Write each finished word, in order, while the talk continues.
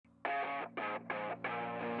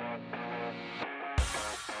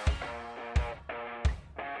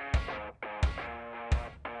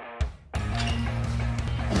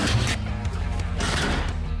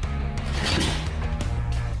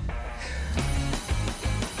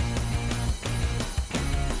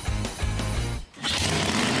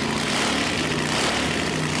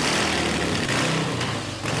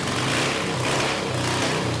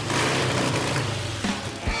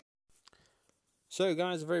So,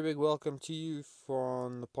 guys, a very big welcome to you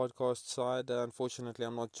from the podcast side. Unfortunately,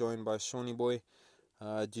 I'm not joined by Shawnee Boy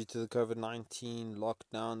due to the COVID-19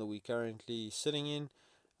 lockdown that we're currently sitting in.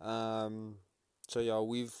 Um,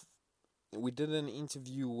 we did an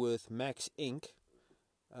interview with Max Inc.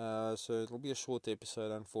 So it'll be a short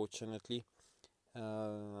episode, unfortunately.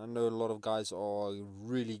 I know a lot of guys are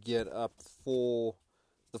really geared up for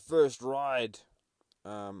the first ride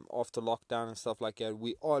after lockdown and stuff like that.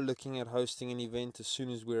 We are looking at hosting an event as soon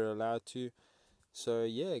as we're allowed to. So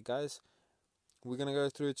yeah, guys, we're gonna go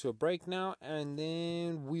through to a break now, and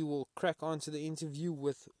then we will crack on to the interview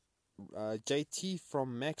with JT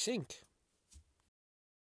from Max Inc.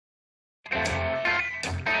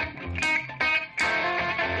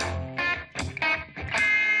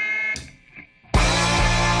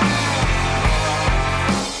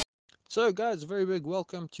 So, guys, a very big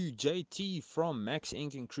welcome to JT from Max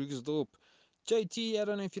Inc. in Krugersdorp. JT, I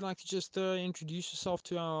don't know if you'd like to just introduce yourself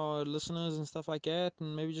to our listeners and stuff like that,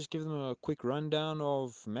 and maybe just give them a quick rundown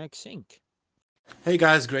of Max Inc. Hey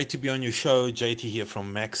guys, great to be on your show. JT here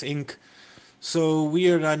from Max Inc. So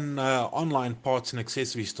we are an online parts and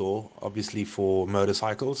accessory store, obviously for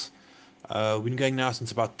motorcycles. We've been going now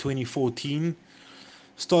since about 2014.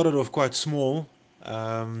 Started off quite small,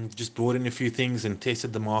 just brought in a few things and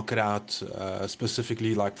tested the market out,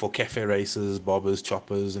 specifically like for cafe races, bobbers,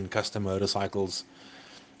 choppers, and custom motorcycles.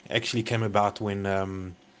 Actually came about when I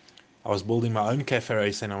was building my own cafe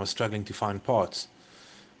race and I was struggling to find parts.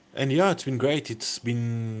 And yeah, it's been great. It's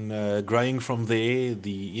been growing from there.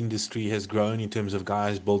 The industry has grown in terms of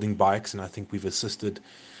guys building bikes, and I think we've assisted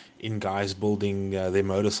in guys building their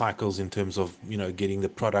motorcycles in terms of getting the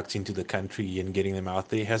products into the country and getting them out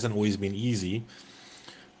there. It hasn't always been easy,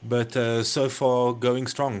 but so far going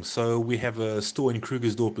strong. So we have a store in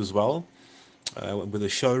Krugersdorp as well, with a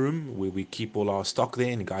showroom where we keep all our stock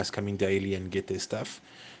there, and guys come in daily and get their stuff.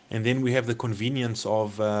 And then we have the convenience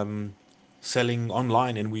of selling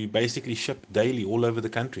online, and we basically ship daily all over the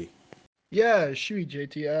country. Yeah, sure,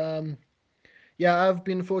 JT. Yeah, I've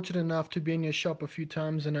been fortunate enough to be in your shop a few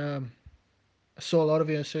times, and I saw a lot of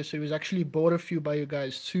your accessories. Actually, bought a few by you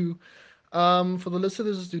guys too. For the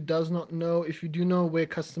listeners who does not know, if you do know where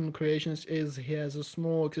Custom Creations is, he has a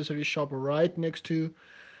small accessory shop right next to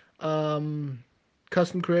um,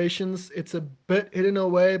 Custom Creations. It's a bit hidden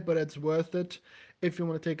away, but it's worth it if you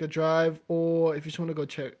want to take a drive or if you just want to go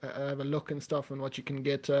check, have a look and stuff and what you can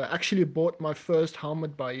get. Actually, bought my first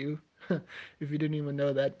helmet by you. If you didn't even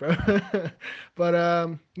know that, bro.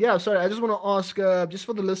 But yeah, sorry. I just want to ask, just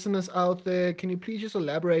for the listeners out there, can you please just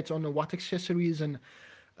elaborate on what accessories and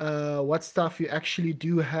what stuff you actually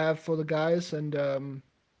do have for the guys, and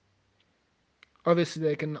obviously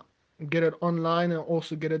they can get it online and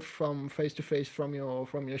also get it from face to face from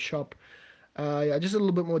your shop. Yeah, just a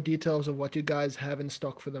little bit more details of what you guys have in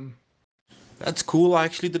stock for them. That's cool. I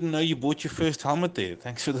actually didn't know you bought your first helmet there.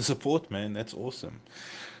 Thanks for the support, man. That's awesome.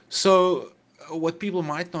 So, what people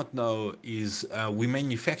might not know is we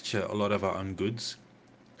manufacture a lot of our own goods.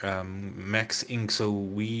 Max Inc. So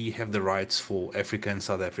we have the rights for Africa and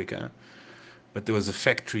South Africa, but there was a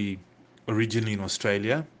factory originally in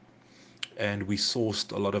Australia, and we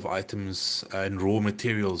sourced a lot of items and raw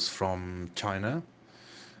materials from China.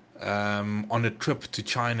 On a trip to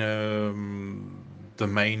China, the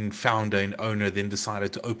main founder and owner then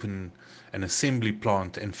decided to open an assembly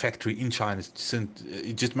plant and factory in China.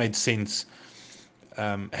 It just made sense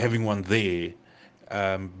having one there,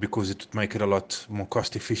 because it would make it a lot more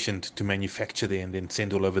cost efficient to manufacture there and then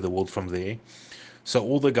send all over the world from there. So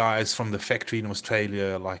all the guys from the factory in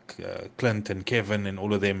Australia, like Clint and Kevin and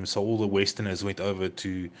all of them, so all the Westerners went over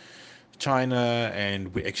to China,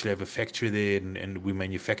 and we actually have a factory there, and we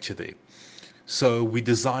manufacture there. So we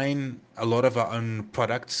design a lot of our own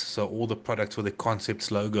products. So all the products with the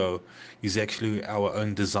Concepts logo is actually our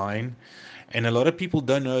own design. And a lot of people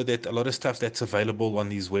don't know that a lot of stuff that's available on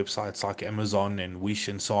these websites like Amazon and Wish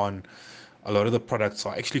and so on, a lot of the products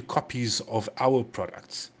are actually copies of our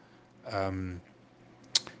products.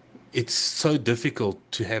 It's so difficult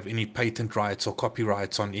to have any patent rights or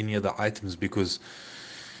copyrights on any of the items because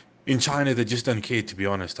in China they just don't care, to be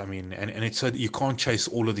honest. I mean, and it's so you can't chase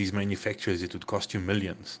all of these manufacturers, it would cost you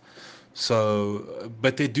millions. So,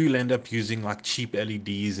 but they do end up using like cheap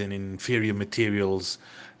LEDs and inferior materials.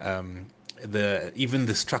 Um, the even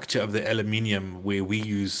the structure of the aluminium, where we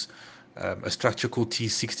use a structure called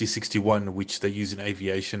T6061, which they use in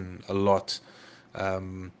aviation a lot.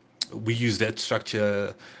 Um, we use that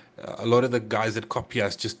structure. A lot of the guys that copy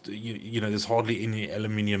us just there's hardly any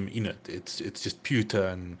aluminium in it. It's just pewter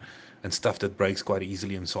and stuff that breaks quite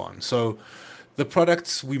easily and so on. So the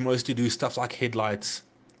products we mostly do stuff like headlights,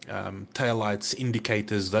 taillights,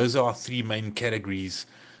 indicators. Those are our three main categories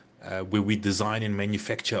where we design and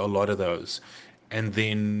manufacture a lot of those. And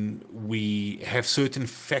then we have certain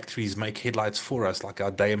factories make headlights for us, like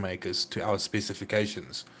our day makers, to our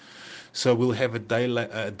specifications. So we'll have a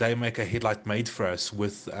day maker headlight made for us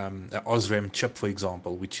with a Osram chip, for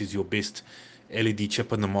example, which is your best LED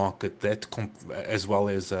chip on the market, as well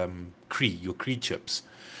as Cree, your Cree chips.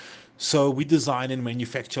 So we design and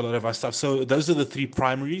manufacture a lot of our stuff. So those are the three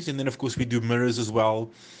primaries, and then of course we do mirrors as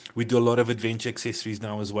well. We do a lot of adventure accessories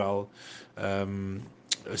now as well. Um,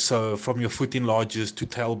 so from your foot enlargers to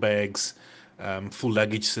tail bags, full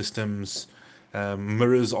luggage systems,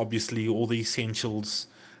 mirrors, obviously all the essentials,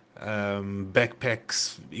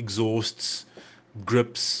 backpacks, exhausts,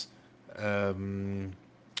 grips. Um,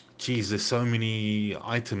 Geez, there's so many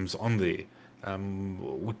items on there.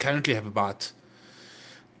 We currently have about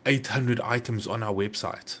 800 items on our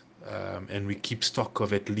website, and we keep stock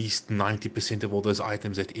of at least 90% of all those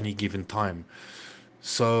items at any given time.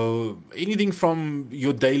 So anything from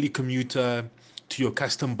your daily commuter to your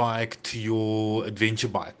custom bike to your adventure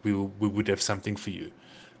bike, we would have something for you.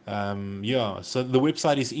 Yeah, so the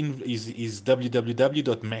website is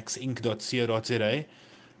www.maxinc.co.za.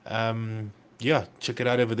 Yeah, check it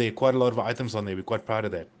out over there. Quite a lot of items on there. We're quite proud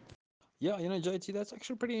of that. Yeah, JT, that's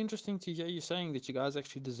actually pretty interesting to hear you saying that you guys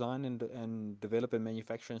actually design and develop and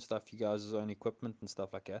manufacture and stuff, you guys' own equipment and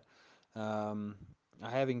stuff like that. Um,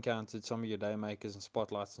 I have encountered some of your day makers and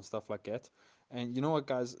spotlights and stuff like that. And you know what,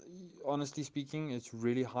 guys? Honestly speaking, it's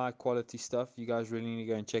really high quality stuff. You guys really need to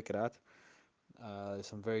go and check it out. There's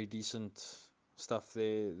some very decent stuff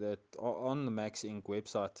there that on the Max Inc.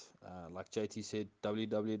 website. Like JT said,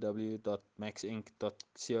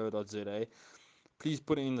 www.maxinc.co.za. Please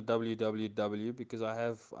put in the www, because I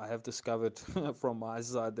have discovered from my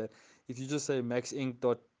side that if you just say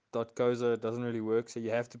maxinc.coza, it doesn't really work. So you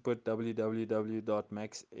have to put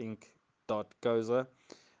www.maxinc.coza.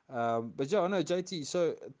 But yeah, no, JT.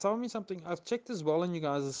 So tell me something. I've checked as well on you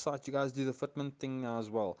guys' site. You guys do the fitment thing now as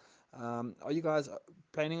well. Are you guys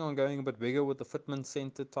planning on going a bit bigger with the fitment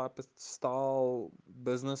center type of style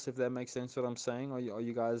business, if that makes sense what I'm saying? Are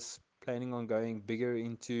you guys planning on going bigger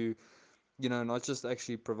into, not just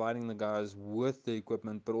actually providing the guys with the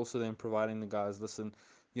equipment, but also then providing the guys, listen,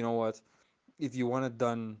 you know what, if you want it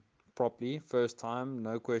done properly, first time,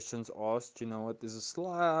 no questions asked, you know what, there's a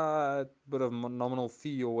slight bit of nominal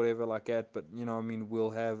fee or whatever like that, but I mean,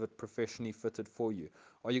 we'll have it professionally fitted for you.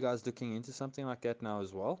 Are you guys looking into something like that now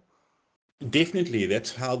as well? Definitely,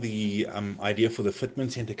 that's how the idea for the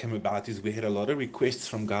fitment center came about. Is we had a lot of requests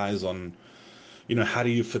from guys on, how do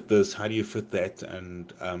you fit this, how do you fit that,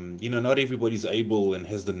 and not everybody's able and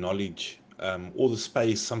has the knowledge, or the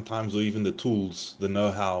space sometimes, or even the tools, the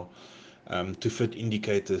know-how, to fit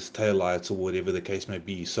indicators, taillights, or whatever the case may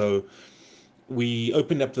be. So we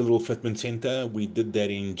opened up the little fitment center. We did that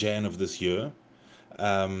in Jan of this year.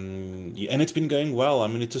 Yeah, and it's been going well. I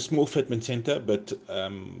mean, it's a small fitment center, but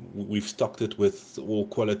we've stocked it with all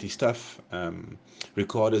quality stuff.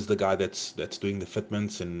 Ricardo's the guy that's doing the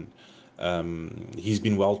fitments, and he's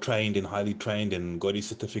been well trained and highly trained, and got his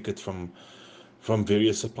certificate from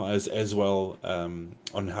various suppliers as well,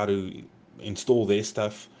 on how to install their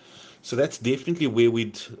stuff. So that's definitely where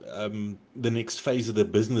the next phase of the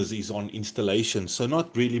business is on installation. So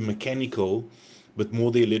not really mechanical, but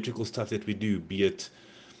more the electrical stuff that we do, be it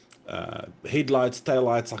headlights,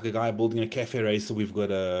 taillights, like a guy building a cafe racer. We've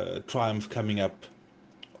got a Triumph coming up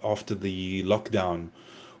after the lockdown,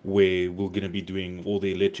 where we're going to be doing all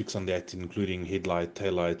the electrics on that, including headlight,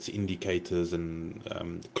 taillights, indicators,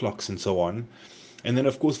 and clocks, and so on. And then,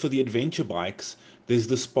 of course, for the adventure bikes, there's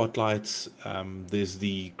the spotlights, there's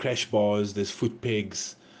the crash bars, there's foot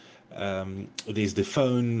pegs, there's the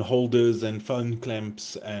phone holders and phone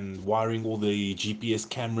clamps, and wiring all the GPS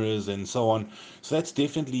cameras and so on. So that's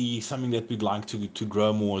definitely something that we'd like to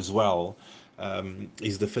grow more as well,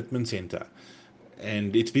 is the fitment center.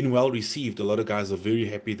 And it's been well received. A lot of guys are very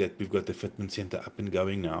happy that we've got the fitment center up and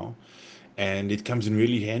going now. And it comes in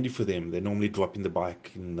really handy for them. They normally drop in the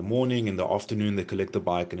bike in the morning, in the afternoon, they collect the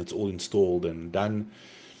bike, and it's all installed and done.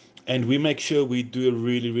 And we make sure we do a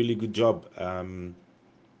really, really good job. Our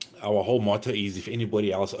whole motto is, if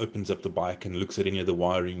anybody else opens up the bike and looks at any of the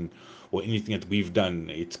wiring or anything that we've done,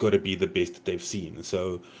 it's got to be the best that they've seen.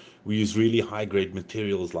 So we use really high grade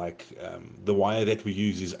materials, like the wire that we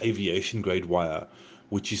use is aviation grade wire,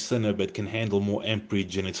 which is thinner but can handle more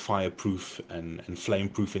amperage, and it's fireproof and flame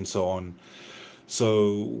proof and so on.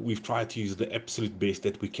 So we've tried to use the absolute best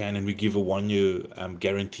that we can, and we give a 1 year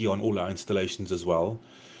guarantee on all our installations as well.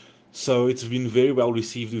 So it's been very well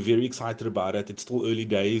received. We're very excited about it. It's still early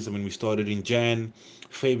days. I mean, we started in Jan,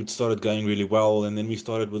 Feb, it started going really well, and then we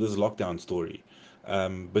started with this lockdown story.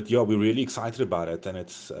 But yeah, we're really excited about it, and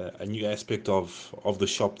it's a new aspect of the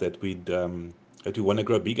shop that we want to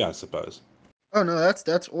grow bigger, I suppose. Oh no,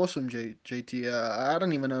 that's awesome, JT. I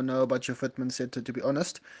don't even know about your fitment center, to be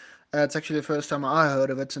honest. It's actually the first time I heard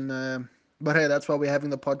of it, and but hey, that's why we're having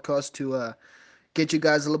the podcast to get you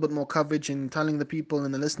guys a little bit more coverage and telling the people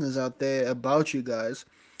and the listeners out there about you guys.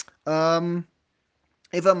 Um,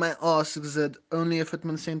 if I may ask, is it only a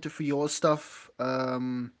fitment center for your stuff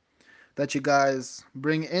that you guys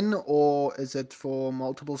bring in, or is it for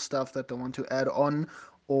multiple stuff that they want to add on,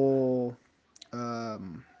 or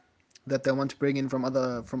um, that they want to bring in from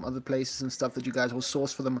other places and stuff that you guys will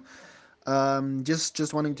source for them?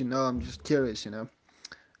 Just wanting to know. I'm just curious, you know.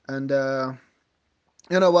 And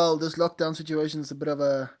well, this lockdown situation is a bit of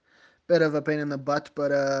a pain in the butt,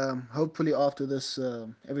 but hopefully after this,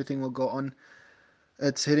 everything will go on.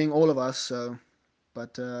 It's hitting all of us, so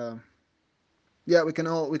but yeah, we can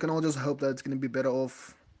all just hope that it's going to be better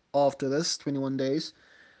off after this 21 days.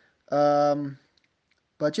 Um,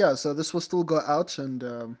 but yeah, so this will still go out,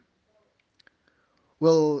 and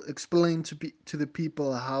we'll explain to the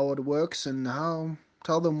people how it works and how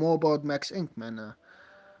tell them more about Max Inc. Man,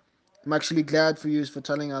 I'm actually glad for you for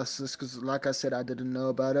telling us this because, like I said, I didn't know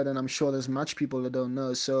about it, and I'm sure there's much people that don't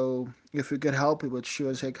know. So if we could help, it would sure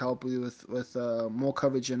as heck help you with more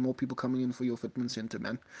coverage and more people coming in for your fitment center,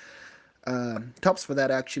 man. Tops for that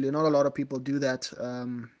actually. Not a lot of people do that.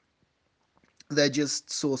 They just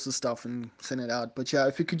source the stuff and send it out. But yeah,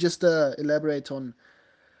 if you could just elaborate on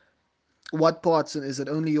what parts, is it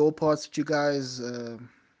only your parts that you guys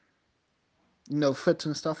fit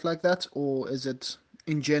and stuff like that, or is it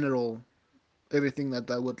in general everything that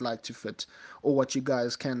they would like to fit, or what you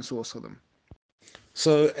guys can source for them?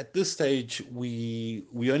 So at this stage, we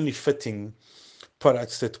only fitting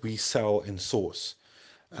products that we sell and source.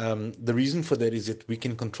 The reason for that is that we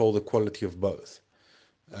can control the quality of both.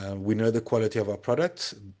 We know the quality of our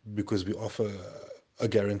products because we offer a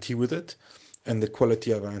guarantee with it, and the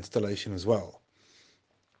quality of our installation as well.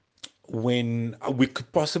 When we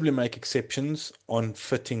could possibly make exceptions on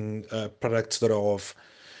fitting products that are of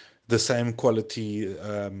the same quality,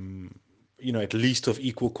 at least of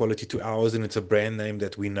equal quality to ours, and it's a brand name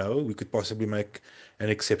that we know, we could possibly make an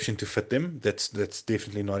exception to fit them. That's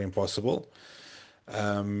definitely not impossible.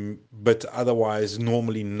 But otherwise,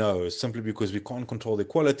 normally no, simply because we can't control the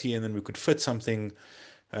quality, and then we could fit something,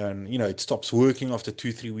 and it stops working after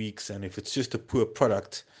 2 3 weeks, and if it's just a poor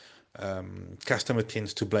product, customer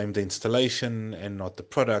tends to blame the installation and not the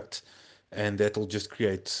product, and that'll just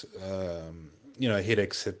create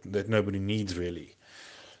headaches that nobody needs really.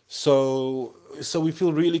 So we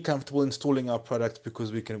feel really comfortable installing our product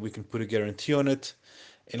because we can put a guarantee on it.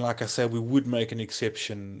 And like I said, we would make an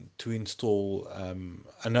exception to install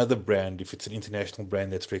another brand if it's an international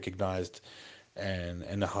brand that's recognized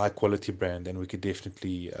and a high quality brand, and we could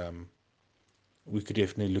definitely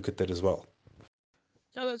look at that as well.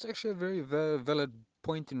 Yeah, that's actually a very valid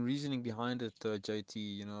point in reasoning behind it, JT.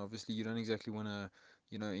 You know, obviously you don't exactly want to,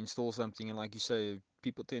 install something and like you say,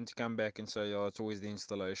 people tend to come back and say, "Oh, it's always the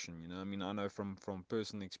installation." You know, I mean, I know from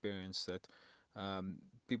personal experience that um,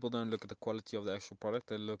 people don't look at the quality of the actual product;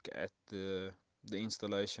 they look at the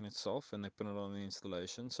installation itself and they put it on the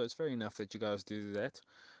installation. So it's fair enough that you guys do that.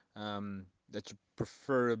 That you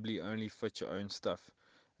preferably only fit your own stuff.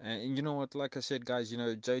 And you know what? Like I said, guys,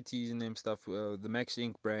 JT's and them stuff, the Max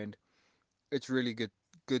Inc. brand, it's really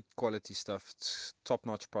good quality stuff. It's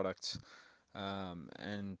top-notch products,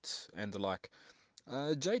 and the like.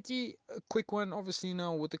 JT, a quick one. Obviously,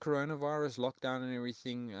 now with the coronavirus lockdown and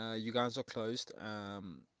everything, you guys are closed.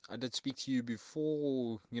 I did speak to you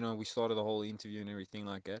before, we started the whole interview and everything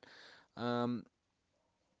like that. Um,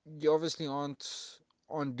 you obviously aren't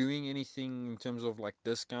doing anything in terms of like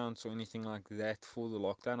discounts or anything like that for the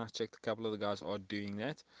lockdown. I checked a couple of the guys are doing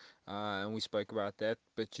that, and we spoke about that.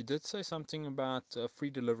 But you did say something about free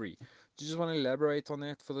delivery. Do you just want to elaborate on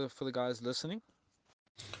that for the guys listening?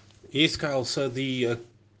 Yes, Kyle. So the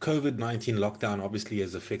COVID-19 lockdown obviously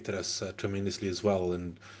has affected us tremendously as well,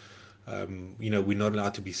 and we're not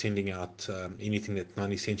allowed to be sending out anything that's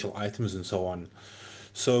non-essential items and so on.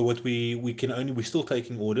 So what we can only we're still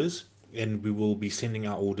taking orders, and we will be sending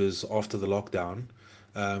our orders after the lockdown.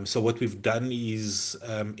 So what we've done is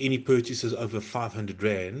any purchases over 500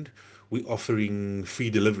 rand, we're offering free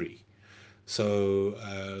delivery. So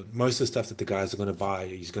most of the stuff that the guys are going to buy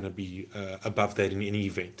is going to be above that in any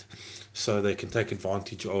event, so they can take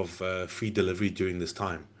advantage of free delivery during this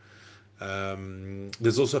time.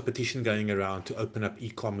 There's also a petition going around to open up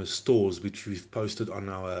e-commerce stores, which we've posted on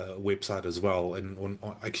our website as well, and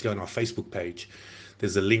actually on our Facebook page.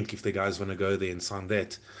 There's a link if the guys want to go there and sign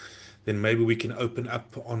that. Then maybe we can open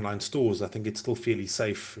up online stores. I think it's still fairly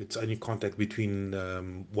safe. It's only contact between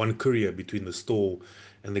one courier between the store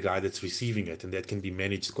and the guy that's receiving it, and that can be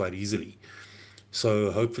managed quite easily.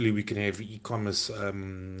 So hopefully we can have e-commerce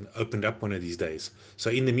opened up one of these days. So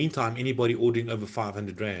in the meantime, anybody ordering over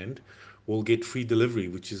 500 Rand will get free delivery,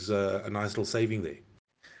 which is a nice little saving there.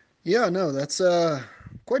 Yeah, no, that's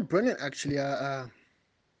quite brilliant actually.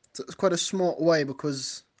 It's quite a smart way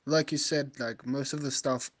because, like you said, like most of the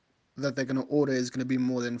stuff that they're gonna order is gonna be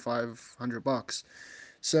more than $500.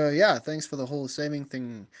 So yeah, thanks for the whole saving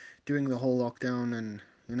thing during the whole lockdown, and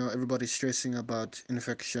everybody's stressing about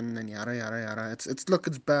infection and yada yada yada.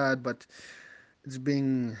 It's bad, but it's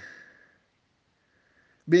being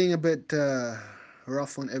a bit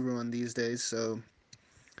rough on everyone these days. So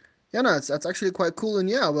yeah, no, that's actually quite cool, and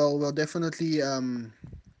yeah, well, we'll definitely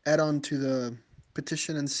add on to the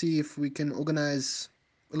petition and see if we can organize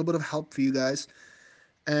a little bit of help for you guys,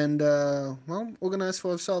 and well, organize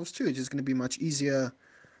for ourselves too. It's just going to be much easier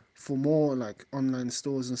for more like online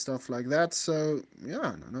stores and stuff like that. So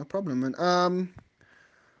yeah, no problem. And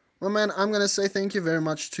well, man, I'm gonna say thank you very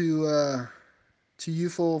much to you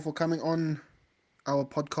for coming on our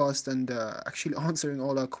podcast and actually answering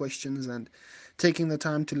all our questions and taking the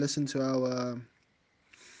time to listen to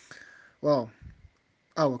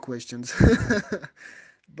our questions.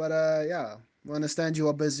 But yeah, we understand you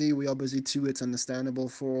are busy. We are busy too. It's understandable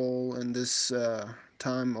for all in this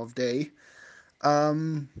time of day.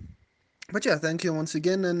 But yeah, thank you once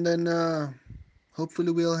again, and then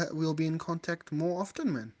hopefully we'll be in contact more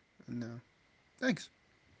often, man. And thanks.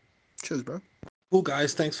 Cheers, bro. Cool,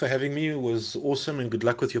 guys. Thanks for having me. It was awesome, and good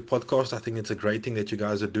luck with your podcast. I think it's a great thing that you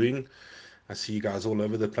guys are doing. I see you guys all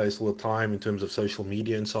over the place all the time in terms of social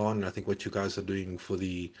media and so on. And I think what you guys are doing for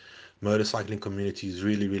the motorcycling community is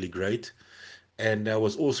really, really great. And it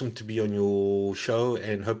was awesome to be on your show,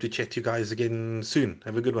 and hope to chat to you guys again soon.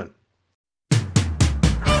 Have a good one.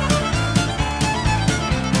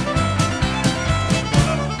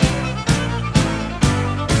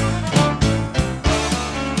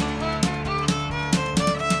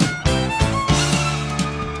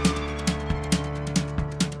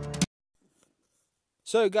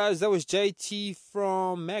 So guys, that was JT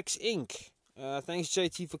from Max Inc. Thanks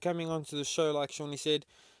JT for coming on to the show, like Shawnee said.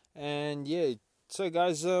 And yeah, so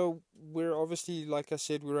guys, we're obviously, like I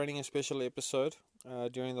said, we're running a special episode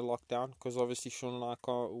during the lockdown, because obviously Sean and I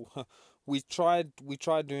can't. We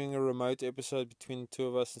tried doing a remote episode between the two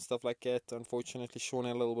of us and stuff like that. Unfortunately, Sean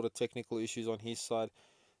had a little bit of technical issues on his side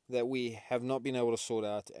that we have not been able to sort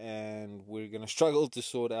out, and we're going to struggle to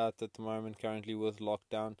sort out at the moment currently with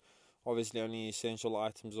lockdown. Obviously, only essential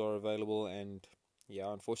items are available, and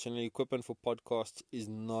yeah, unfortunately, equipment for podcasts is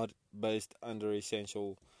not based under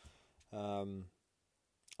essential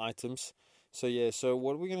items. So yeah, so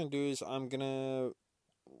what we're gonna do is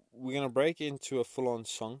we're gonna break into a full-on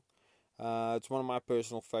song. It's one of my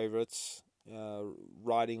personal favorites,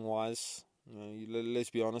 riding wise. Let's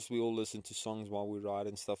be honest, we all listen to songs while we ride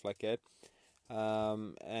and stuff like that.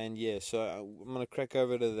 And yeah, so I'm gonna crack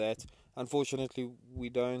over to that. Unfortunately, we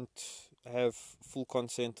don't have full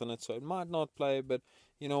consent on it, so it might not play, but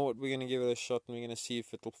you know what, we're gonna give it a shot, and we're gonna see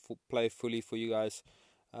if it'll play fully for you guys.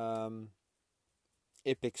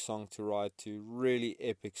 Epic song to ride to, really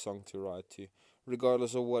epic song to ride to,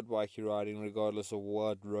 regardless of what bike you're riding, regardless of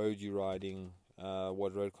what road you're riding,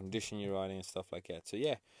 what road condition you're riding and stuff like that. So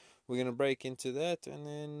yeah, we're gonna break into that, and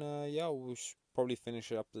then yeah, we'll probably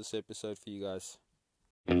finish up this episode for you guys.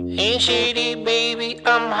 Ain't shady, baby,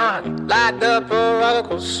 I'm hot like the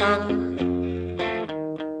prodigal son.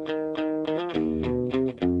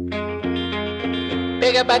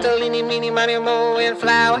 Big up Bartolini, meeny, money, mo, and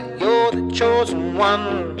flower, you're the chosen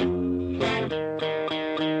one.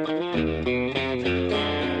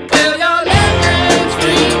 Well, your left hand's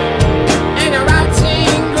free, and your right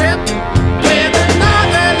hand grip, with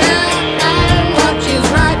another left hand, watch his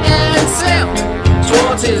right hand slip,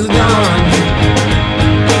 towards his gun.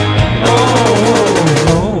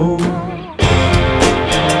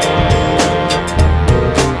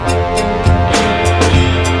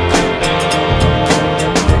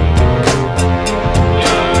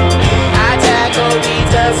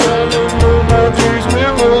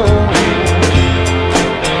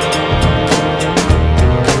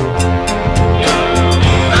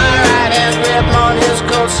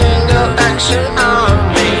 Single action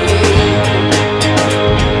on me.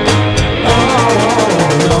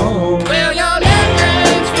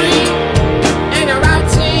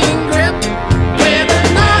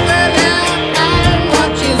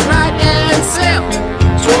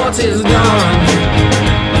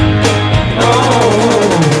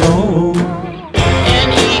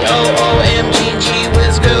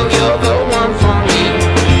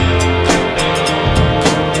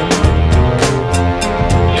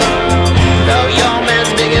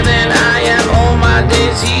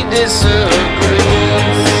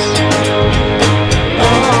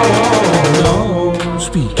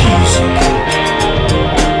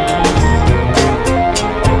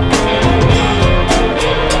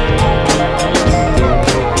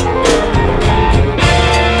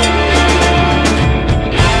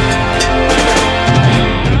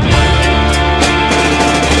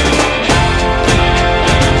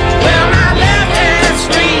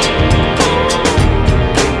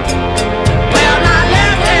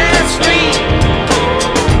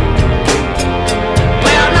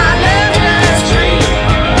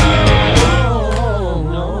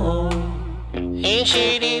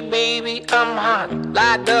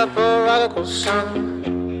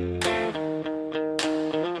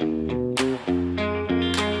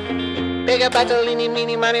 Bigger, better, leany,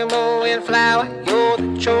 meany, money, mo, and flower. You're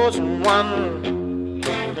the chosen one.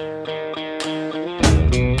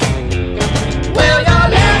 Well, your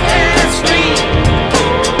left hand's free.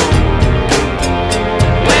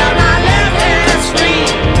 Well, my left hand's free.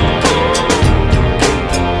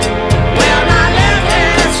 Well, my left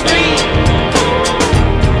hand's free.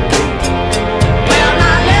 Well,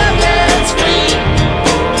 my left hand's free.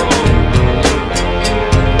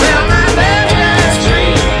 Well, my left hand's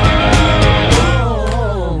free.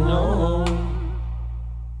 Oh, no.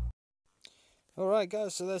 Alright,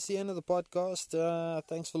 guys, so that's the end of the podcast.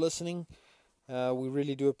 Thanks for listening. We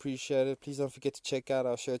really do appreciate it. Please don't forget to check out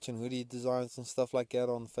our shirts and hoodie designs and stuff like that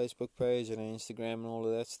on the Facebook page and on Instagram and all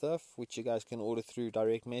of that stuff, which you guys can order through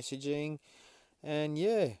direct messaging. And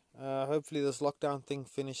yeah, hopefully this lockdown thing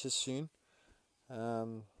finishes soon.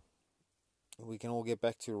 We can all get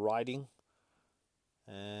back to riding,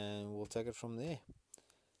 and we'll take it from there.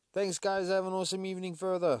 Thanks, guys. Have an awesome evening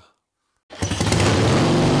further.